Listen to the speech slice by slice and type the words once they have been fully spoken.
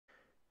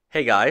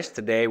Hey guys,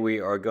 today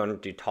we are going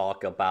to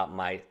talk about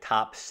my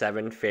top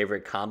 7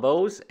 favorite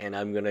combos, and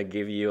I'm going to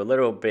give you a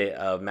little bit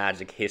of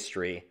Magic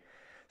history.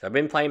 So I've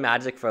been playing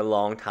Magic for a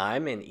long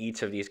time, and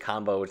each of these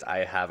combos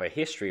I have a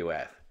history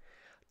with.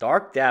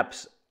 Dark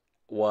Depths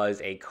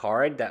was a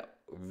card that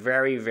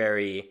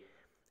very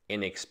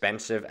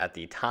inexpensive at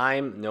the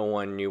time. No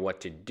one knew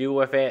what to do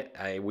with it.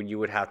 You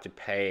would have to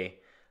pay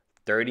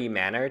 30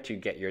 mana to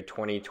get your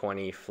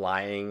 2020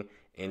 flying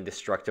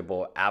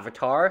indestructible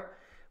avatar,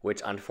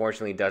 which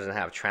unfortunately doesn't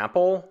have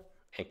trample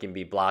and can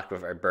be blocked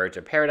with a Birds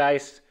of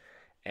Paradise.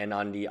 And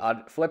on the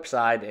flip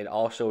side, it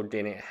also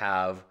didn't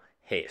have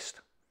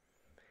haste.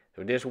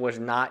 So this was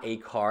not a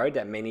card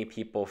that many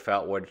people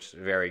felt was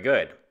very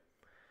good.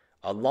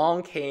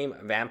 Along came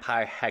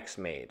Vampire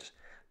Hexmage.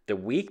 The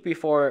week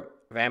before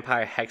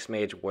Vampire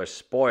Hexmage was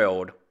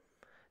spoiled,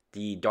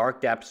 the Dark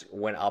Depths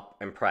went up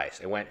in price.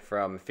 It went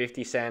from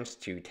 50 cents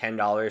to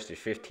 $10 to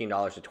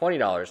 $15 to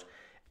 $20,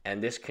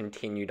 and this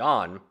continued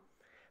on.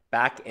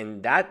 Back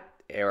in that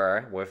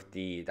era,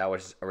 that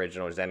was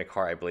original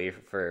Zendikar, I believe,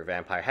 for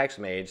Vampire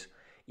Hexmage,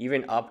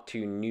 even up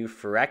to New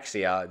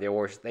Phyrexia, there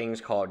were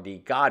things called the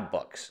God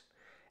Books.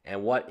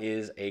 And what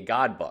is a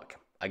God Book?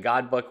 A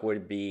God Book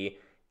would be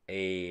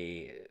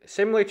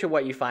similar to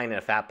what you find in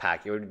a Fat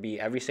Pack. It would be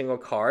every single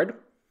card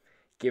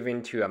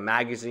given to a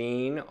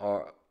magazine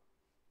or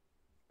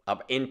an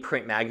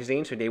in-print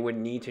magazine, so they would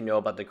need to know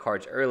about the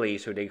cards early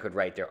so they could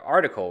write their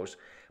articles.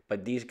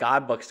 But these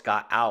God Books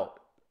got out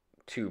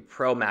to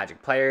pro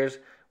Magic players.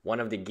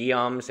 One of the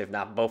Guillaumes, if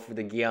not both of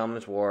the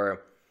Guillaumes,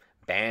 were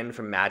banned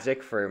from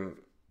Magic for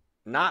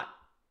not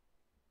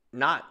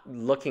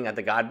looking at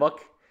the God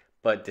Book,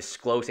 but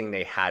disclosing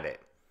they had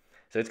it.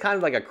 So it's kind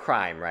of like a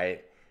crime,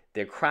 right?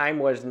 The crime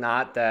was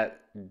not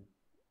that,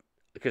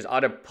 because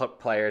other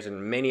players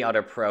and many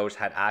other pros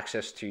had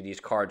access to these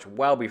cards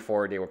well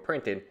before they were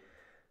printed,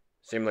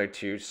 similar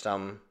to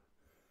some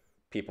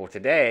people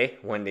today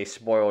when they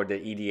spoiled the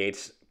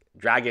EDH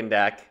Dragon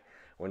deck,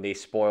 when they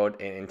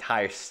spoiled an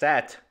entire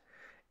set.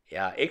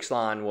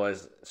 Ixalan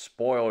was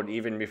spoiled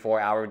even before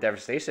Hour of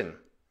Devastation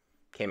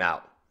came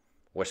out,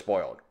 was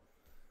spoiled.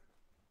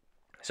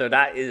 So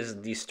that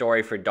is the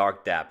story for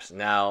Dark Depths.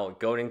 Now,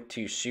 going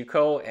to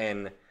Shuko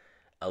and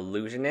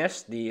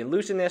Illusionist. The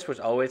Illusionist was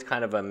always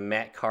kind of a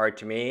meh card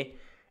to me.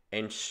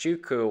 And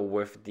Shuko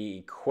with the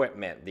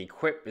equipment, the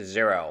Equip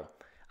Zero.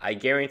 I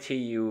guarantee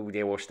you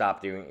they will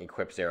stop doing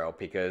Equip Zero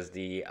because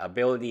the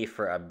ability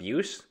for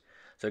abuse.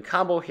 So the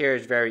combo here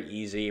is very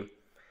easy.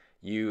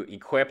 You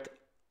equipped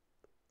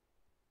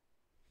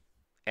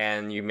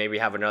and you maybe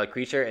have another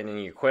creature, and then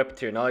you equip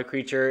to another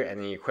creature,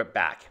 and then you equip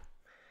back.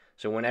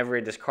 So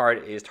whenever this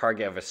card is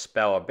target of a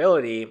spell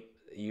ability,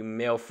 you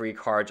mill free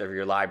cards of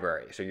your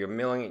library. So you're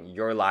milling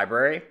your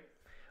library,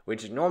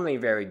 which is normally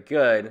very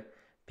good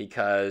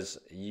because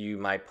you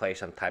might play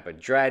some type of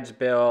Dredge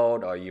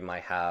build, or you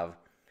might have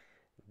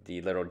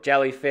the little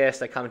Jellyfish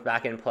that comes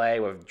back in play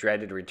with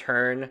Dreaded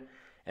Return.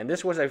 And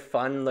this was a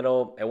fun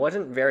little, it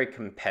wasn't very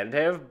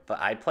competitive, but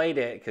I played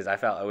it because I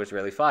felt it was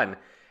really fun.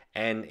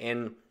 And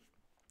in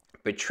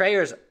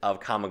Betrayers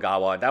of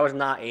Kamigawa, that was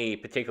not a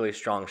particularly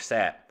strong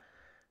set.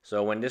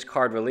 So when this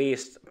card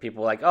released,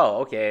 people were like, oh,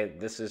 okay,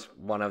 this is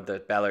one of the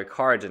better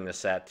cards in the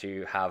set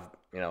to have,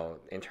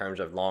 in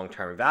terms of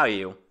long-term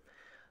value.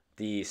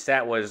 The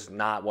set was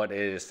not what it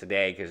is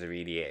today because of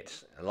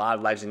EDH. A lot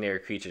of legendary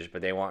creatures,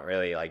 but they weren't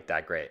really like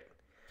that great.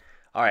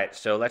 All right,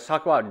 so let's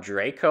talk about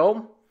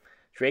Draco.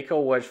 Draco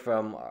was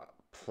from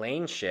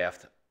Plane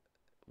Shift.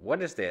 What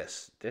is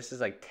this? This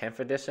is like 10th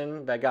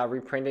edition that got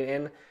reprinted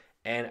in.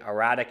 And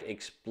Erratic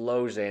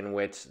Explosion,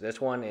 which this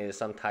one is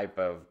some type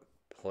of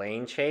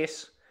plane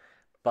chase.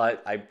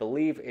 But I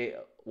believe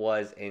it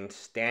was in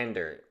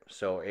Standard.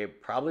 So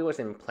it probably was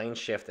in Plane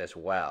Shift as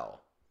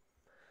well.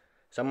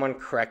 Someone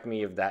correct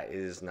me if that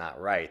is not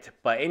right.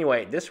 But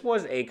anyway, this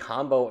was a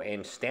combo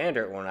in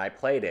Standard when I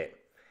played it.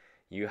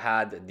 You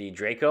had the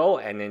Draco,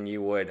 and then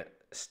you would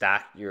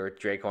stack your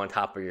Draco on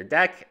top of your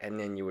deck, and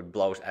then you would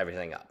blow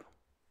everything up.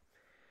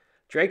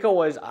 Draco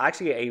was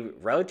actually a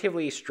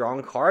relatively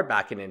strong card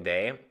back in the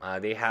day.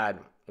 They had,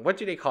 what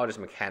do they call this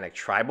mechanic?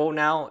 Tribal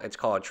now? It's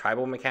called a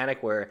tribal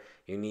mechanic where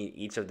you need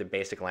each of the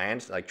basic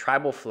lands. Like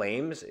Tribal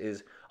Flames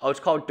is, it's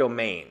called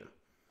Domain.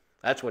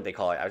 That's what they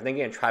call it. I was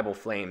thinking of Tribal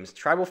Flames.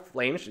 Tribal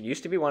Flames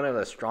used to be one of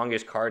the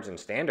strongest cards in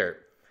Standard.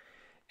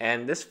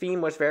 And this theme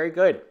was very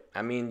good.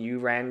 I mean, you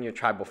ran your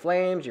Tribal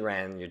Flames, you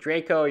ran your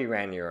Draco, you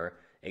ran your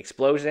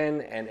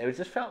Explosion, and it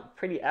just felt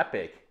pretty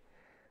epic.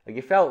 Like,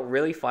 it felt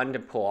really fun to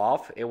pull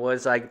off. It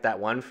was like that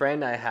one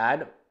friend I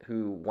had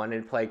who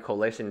wanted to play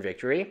Coalition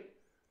Victory.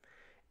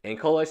 And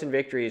Coalition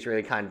Victory is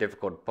really kind of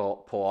difficult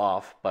to pull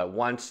off. But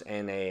once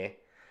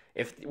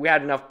if we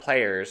had enough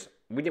players,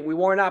 we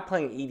were not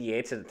playing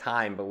EDH at the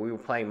time, but we were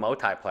playing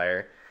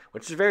multiplayer,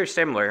 which is very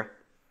similar.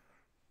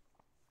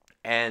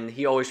 And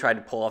he always tried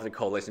to pull off the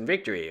Coalition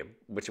Victory,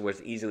 which was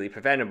easily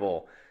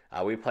preventable.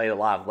 We played a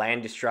lot of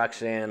land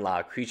destruction, a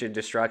lot of creature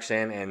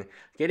destruction, and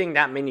getting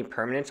that many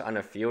permanents on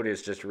the field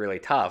is just really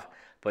tough.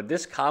 But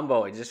this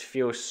combo, it just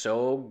feels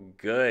so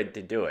good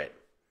to do it.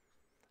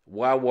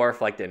 well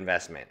worth like the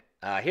investment.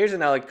 Here's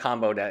another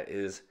combo that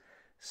is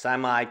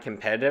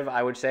semi-competitive,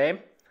 I would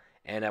say,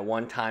 and at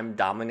one time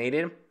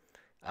dominated.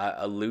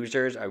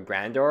 Losers of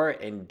Grandeur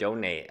and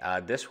Donate.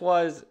 This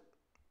was,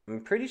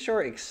 I'm pretty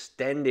sure,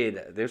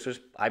 extended.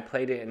 I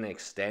played it in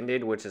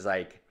extended, which is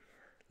like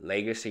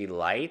Legacy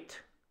Light.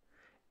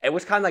 It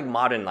was kind of like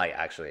Modern Light,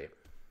 actually.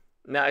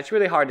 Now, it's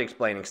really hard to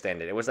explain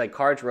extended. It was like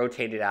cards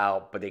rotated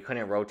out, but they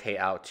couldn't rotate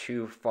out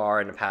too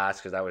far in the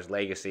past because that was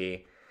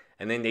Legacy.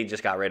 And then they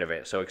just got rid of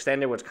it. So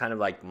extended was kind of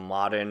like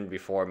Modern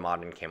before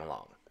Modern came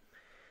along.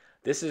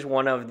 This is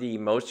one of the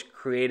most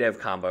creative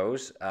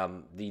combos.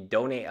 The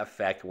Donate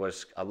effect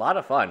was a lot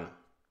of fun.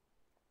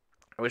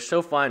 It was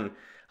so fun.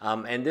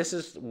 And this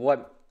is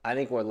what I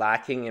think we're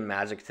lacking in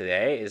Magic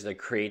today is the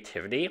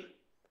creativity.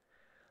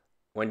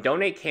 When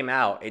Donate came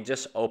out, it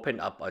just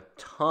opened up a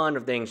ton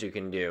of things you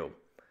can do.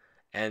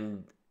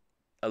 And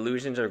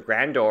Illusions of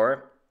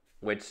Grandeur,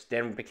 which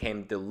then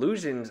became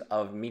Delusions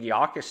of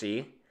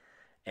Mediocrity,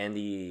 and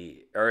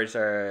the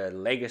Urza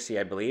Legacy,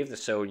 I believe.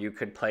 So you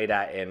could play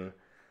that in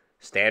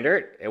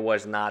Standard. It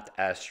was not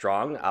as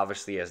strong,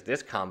 obviously, as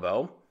this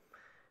combo.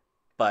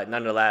 But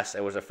nonetheless,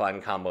 it was a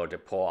fun combo to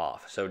pull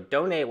off. So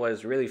Donate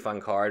was a really fun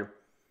card.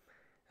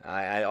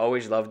 I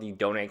always love the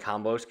Donate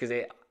combos because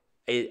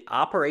it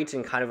operates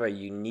in kind of a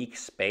unique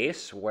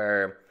space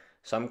where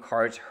some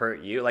cards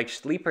hurt you. Like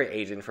Sleeper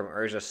Agent from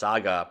Urza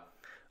Saga.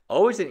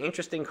 Always an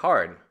interesting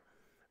card.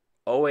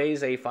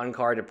 Always a fun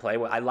card to play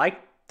with. I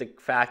like the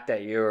fact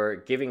that you're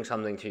giving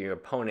something to your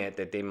opponent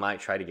that they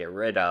might try to get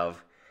rid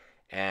of,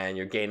 and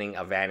you're gaining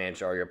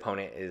advantage, or your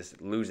opponent is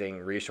losing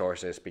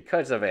resources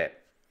because of it.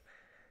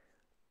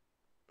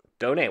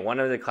 Donate, one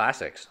of the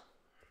classics.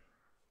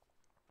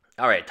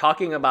 All right,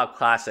 talking about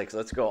classics,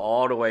 let's go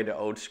all the way to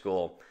old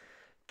school.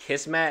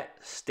 Kismet,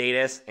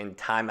 Status, and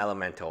Time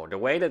Elemental. The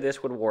way that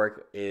this would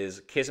work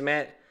is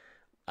Kismet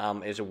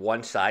is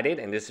one-sided,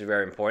 and this is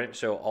very important.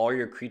 So all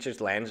your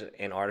creatures, lands,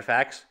 and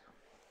artifacts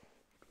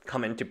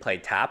come into play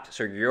tapped.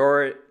 So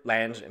your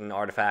lands and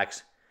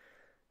artifacts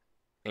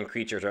and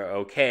creatures are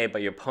okay,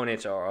 but your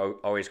opponents are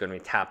always going to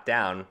be tapped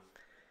down.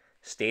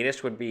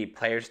 Status would be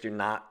players do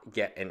not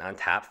get an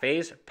untap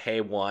phase, pay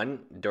 1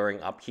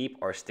 during upkeep,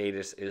 or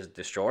status is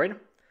destroyed.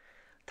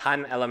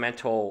 Time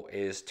Elemental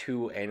is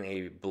 2 and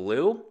a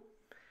blue.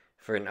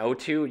 For an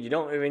O2, you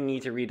don't even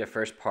need to read the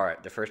first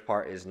part. The first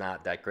part is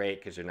not that great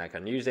because you're not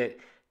going to use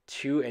it.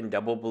 2 and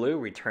double blue,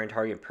 return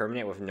target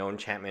permanent with no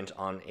enchantments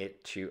on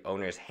it to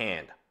owner's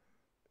hand.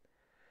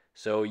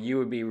 So you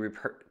would be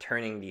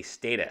returning the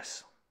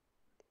status.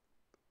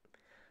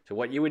 So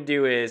what you would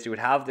do is you would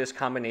have this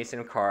combination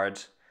of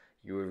cards.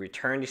 You would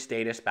return the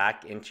status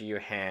back into your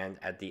hand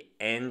at the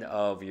end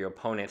of your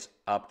opponent's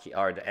upkeep,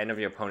 or the end of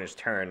your opponent's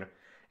turn.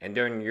 And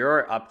during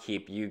your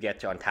upkeep, you get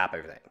to untap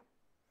everything.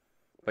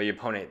 But your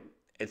opponent,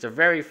 it's a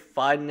very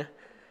fun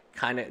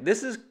kind of,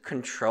 this is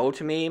control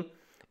to me,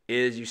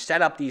 is you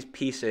set up these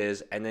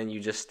pieces and then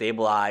you just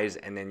stabilize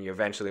and then you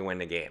eventually win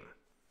the game.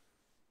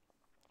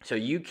 So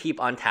you keep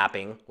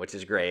untapping, which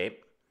is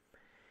great.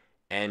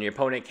 And your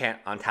opponent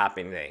can't untap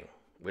anything,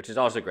 which is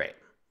also great.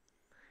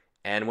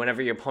 And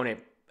whenever your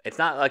opponent, it's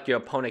not like your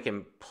opponent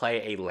can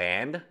play a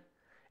land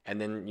and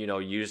then,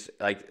 use,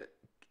 like,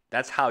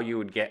 that's how you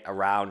would get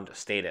around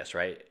status,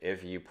 right?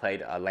 If you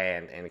played a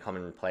land and come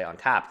and play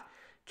untapped,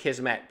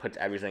 Kismet puts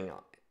everything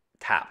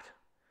tapped.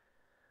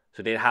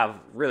 So they'd have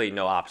really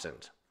no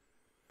options.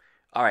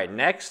 All right,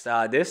 next,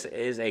 this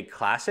is a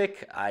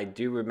classic. I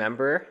do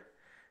remember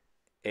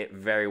it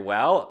very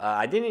well.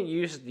 I didn't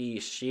use the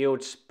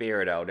Shield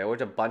Spear, though. There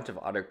was a bunch of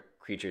other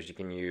creatures you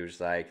can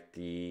use, like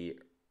the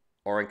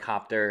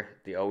Oricopter,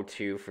 the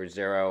O2 for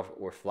 0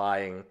 or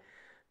flying,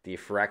 the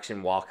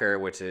Phyrexian Walker,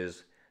 which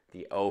is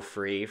the O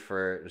free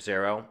for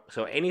 0.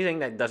 So anything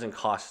that doesn't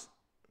cost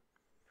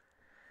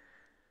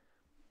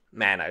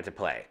mana to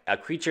play. A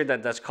creature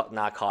that does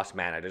not cost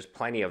mana. There's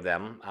plenty of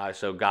them.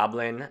 So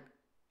Goblin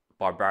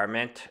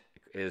Bombardment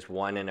is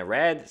 1 in a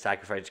red.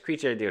 Sacrifice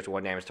creature, deals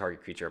 1 damage to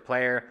target creature or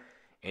player.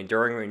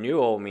 Enduring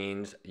Renewal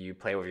means you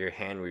play with your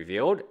hand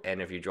revealed.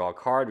 And if you draw a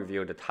card,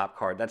 reveal the top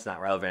card. That's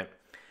not relevant.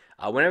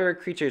 Whenever a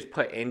creature is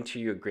put into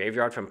your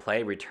graveyard from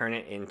play, return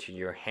it into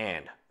your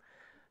hand.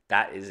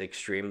 That is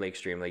extremely,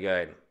 extremely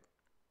good.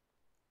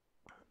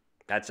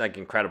 That's like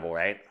incredible,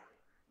 right?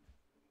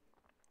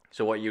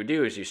 So what you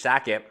do is you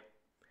sack it,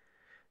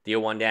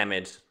 deal 1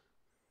 damage,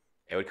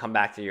 it would come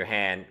back to your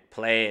hand,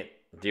 play it,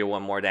 deal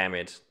 1 more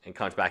damage, and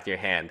comes back to your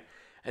hand.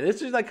 And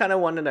this is like kind of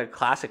one of the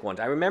classic ones.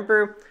 I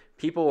remember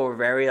people were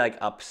very like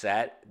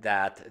upset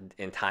that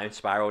in Time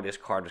Spiral this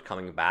card was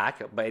coming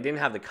back, but it didn't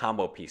have the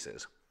combo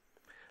pieces.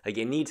 Like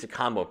it needs the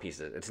combo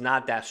pieces. It's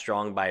not that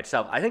strong by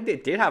itself. I think they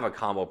did have a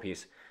combo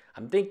piece.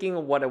 I'm thinking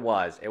of what it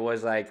was. It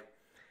was like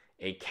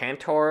a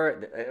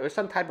Cantor. It was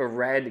some type of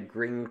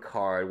red-green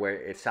card where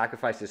it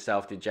sacrificed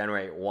itself to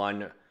generate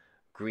 1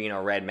 green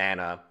or red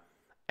mana,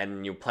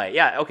 and you play.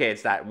 Yeah, okay,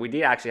 it's that. We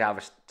did actually have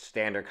a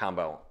standard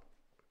combo.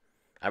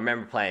 I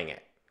remember playing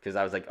it because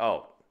I was like,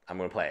 oh, I'm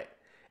going to play it.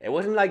 It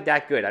wasn't like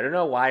that good. I don't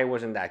know why it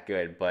wasn't that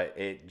good, but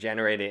it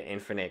generated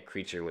infinite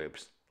creature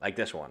loops. like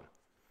this one.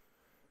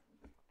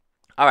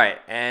 All right,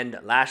 and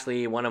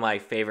lastly, one of my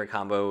favorite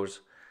combos.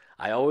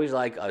 I always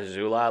like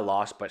Azula,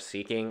 Lost But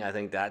Seeking. I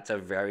think that's a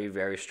very,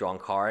 very strong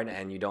card,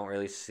 and you don't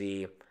really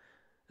see...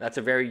 That's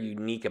a very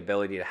unique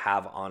ability to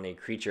have on a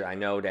creature. I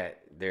know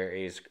that there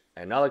is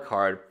another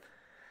card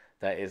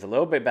that is a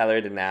little bit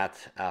better than that,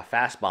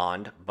 Fast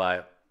Bond,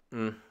 but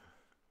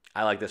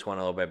I like this one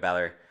a little bit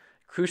better.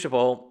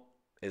 Crucible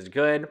is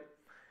good.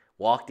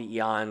 Walk the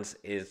Eons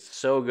is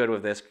so good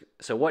with this.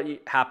 So what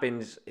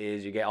happens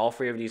is you get all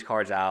 3 of these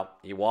cards out.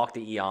 You walk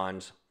the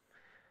Eons.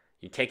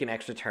 You take an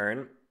extra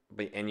turn,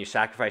 and you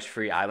sacrifice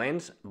 3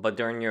 islands. But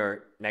during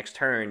your next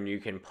turn, you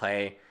can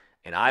play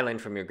an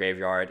island from your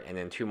graveyard and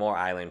then 2 more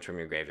islands from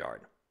your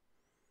graveyard.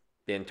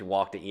 Then to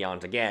walk the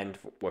Eons again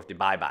with the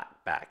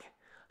buyback.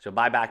 So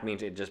buyback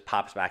means it just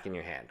pops back in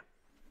your hand.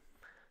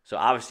 So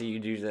obviously you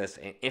do this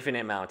an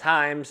infinite amount of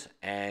times,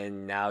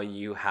 and now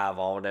you have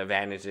all the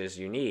advantages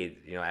you need.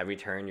 You know, every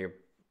turn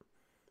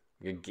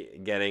you're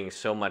getting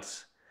so much.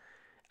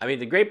 I mean,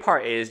 the great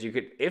part is you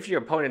could, if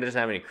your opponent doesn't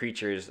have any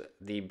creatures,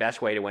 the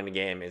best way to win the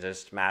game is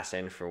just smash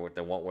in for with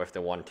the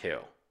 1/2.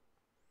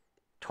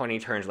 20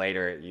 turns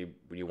later,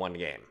 you won the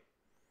game.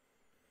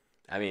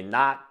 I mean,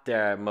 not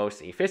the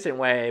most efficient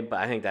way, but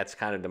I think that's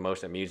kind of the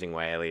most amusing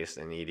way, at least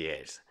in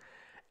EDAs.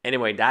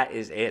 Anyway, that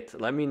is it.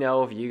 Let me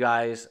know if you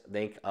guys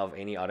think of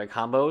any other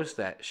combos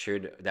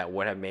that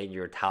would have made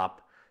your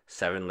top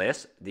 7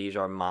 list. These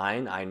are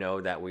mine. I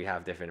know that we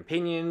have different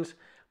opinions,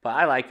 but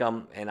I like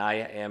them, and I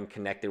am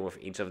connected with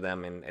each of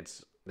them in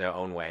their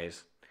own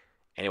ways.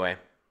 Anyway,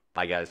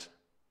 bye guys.